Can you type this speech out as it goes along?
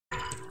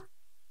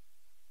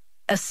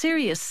A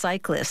serious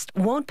cyclist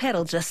won't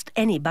pedal just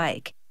any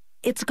bike.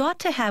 It's got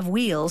to have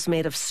wheels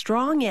made of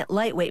strong yet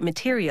lightweight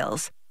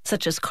materials,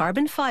 such as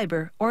carbon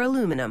fiber or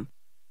aluminum.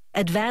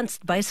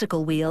 Advanced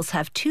bicycle wheels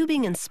have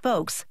tubing and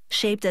spokes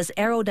shaped as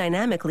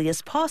aerodynamically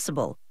as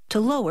possible to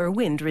lower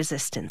wind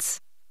resistance.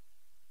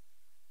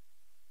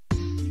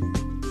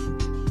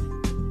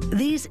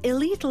 These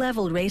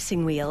elite-level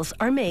racing wheels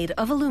are made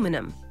of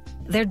aluminum.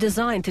 They're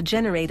designed to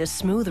generate a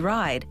smooth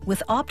ride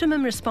with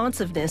optimum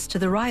responsiveness to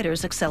the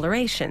rider's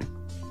acceleration.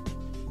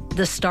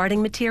 The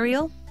starting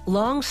material?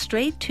 Long,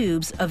 straight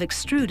tubes of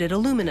extruded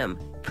aluminum,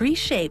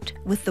 pre-shaped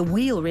with the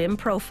wheel rim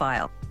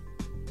profile.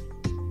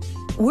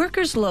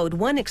 Workers load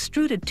one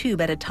extruded tube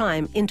at a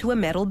time into a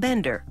metal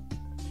bender.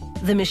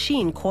 The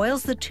machine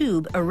coils the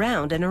tube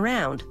around and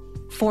around,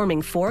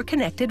 forming 4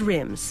 connected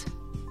rims.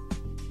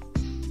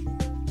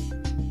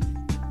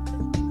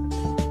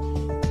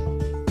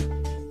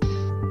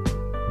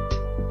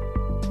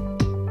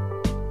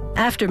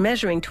 After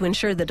measuring to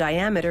ensure the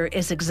diameter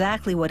is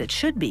exactly what it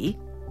should be,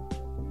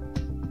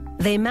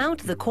 they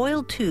mount the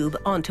coiled tube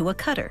onto a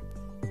cutter.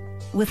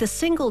 With a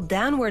single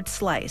downward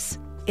slice,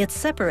 it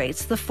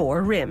separates the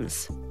 4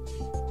 rims.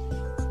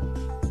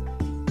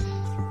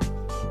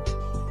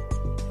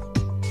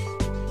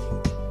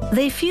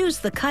 They fuse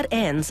the cut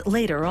ends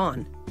later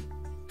on.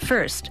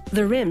 First,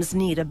 the rims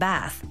need a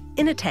bath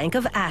in a tank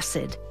of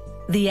acid.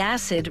 The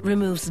acid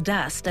removes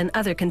dust and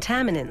other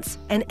contaminants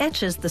and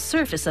etches the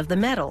surface of the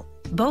metal,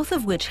 both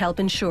of which help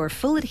ensure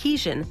full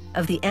adhesion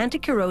of the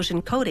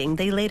anti-corrosion coating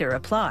they later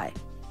apply.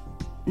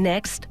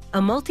 Next,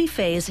 a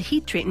multi-phase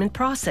heat treatment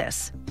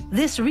process.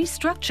 This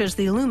restructures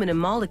the aluminum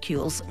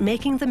molecules,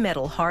 making the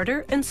metal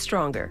harder and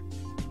stronger.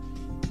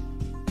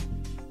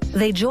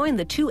 They join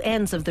the 2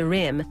 ends of the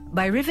rim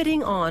by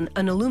riveting on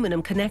an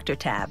aluminum connector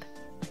tab.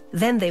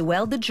 Then they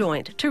weld the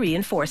joint to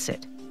reinforce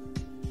it.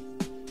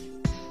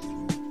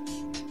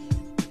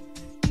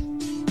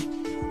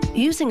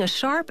 Using a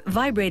sharp,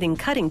 vibrating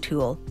cutting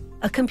tool,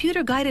 a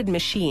computer-guided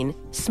machine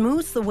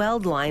smooths the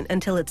weld line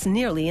until it's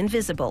nearly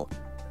invisible.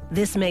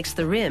 This makes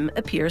the rim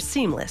appear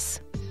seamless.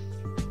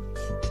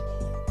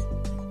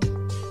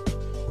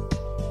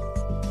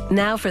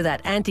 Now for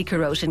that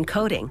anti-corrosion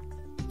coating.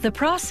 The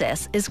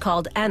process is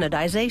called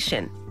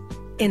anodization.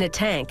 In a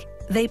tank,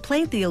 they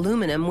plate the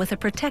aluminum with a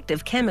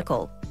protective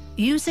chemical,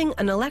 using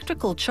an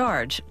electrical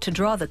charge to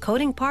draw the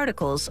coating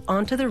particles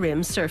onto the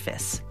rim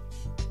surface.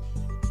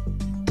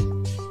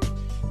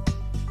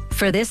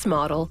 For this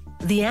model,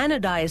 the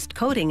anodized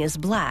coating is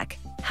black.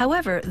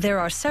 However, there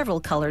are several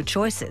color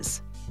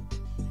choices.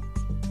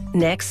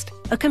 Next,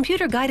 a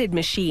computer-guided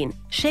machine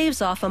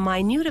shaves off a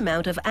minute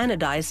amount of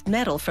anodized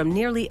metal from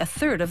nearly a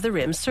third of the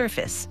rim's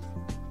surface.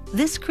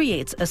 This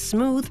creates a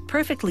smooth,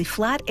 perfectly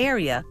flat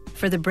area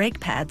for the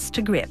brake pads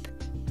to grip.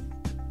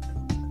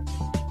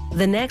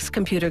 The next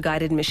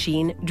computer-guided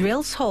machine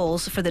drills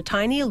holes for the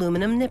tiny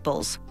aluminum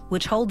nipples,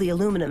 which hold the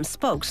aluminum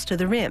spokes to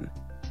the rim.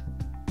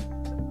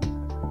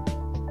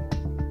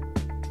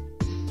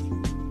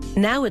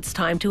 Now it's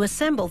time to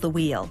assemble the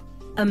wheel,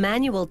 a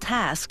manual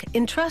task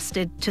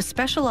entrusted to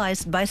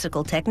specialized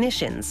bicycle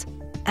technicians,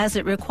 as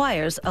it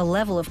requires a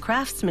level of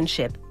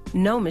craftsmanship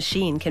no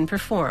machine can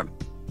perform.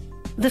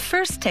 The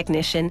first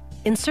technician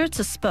inserts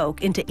a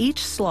spoke into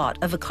each slot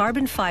of a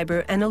carbon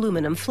fiber and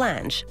aluminum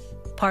flange,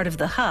 part of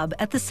the hub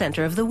at the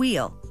center of the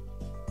wheel.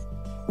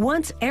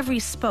 Once every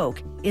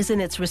spoke is in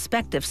its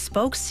respective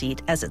spoke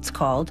seat, as it's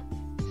called,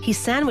 he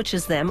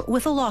sandwiches them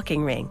with a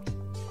locking ring.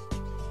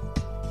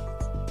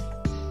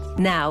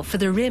 Now for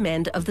the rim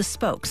end of the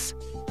spokes.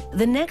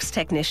 The next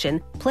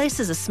technician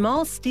places a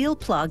small steel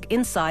plug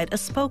inside a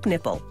spoke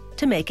nipple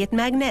to make it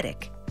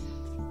magnetic.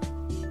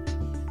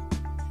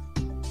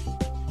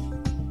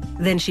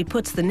 Then she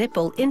puts the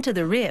nipple into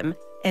the rim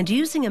and,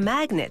 using a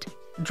magnet,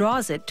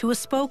 draws it to a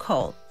spoke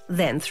hole,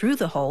 then through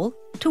the hole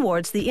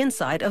towards the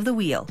inside of the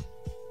wheel.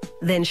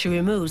 Then she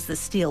removes the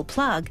steel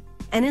plug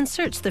and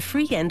inserts the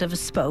free end of a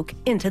spoke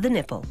into the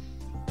nipple.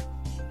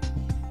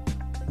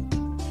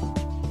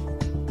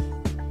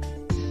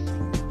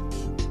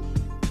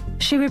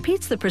 She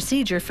repeats the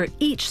procedure for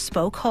each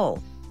spoke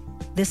hole.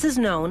 This is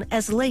known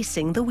as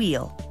lacing the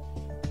wheel.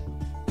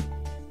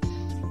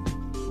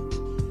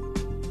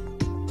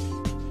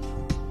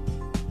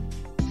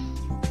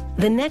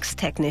 The next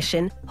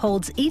technician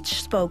holds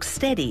each spoke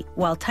steady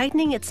while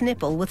tightening its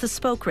nipple with a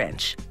spoke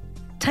wrench.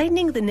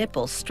 Tightening the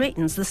nipple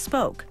straightens the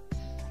spoke.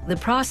 The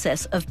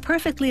process of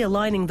perfectly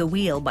aligning the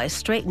wheel by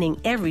straightening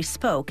every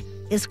spoke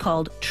is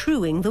called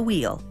truing the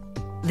wheel.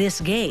 This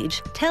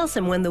gauge tells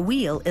him when the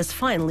wheel is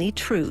finally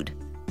trued.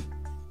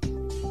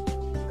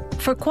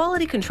 For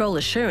quality control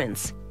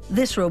assurance,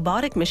 this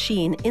robotic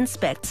machine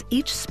inspects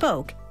each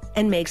spoke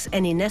and makes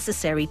any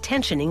necessary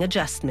tensioning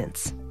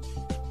adjustments.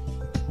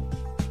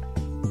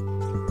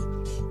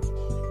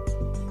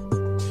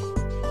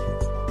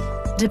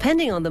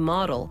 Depending on the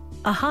model,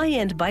 a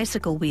high-end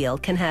bicycle wheel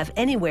can have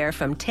anywhere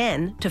from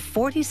 10 to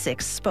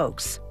 46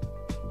 spokes.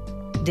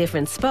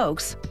 Different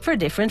spokes for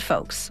different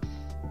folks.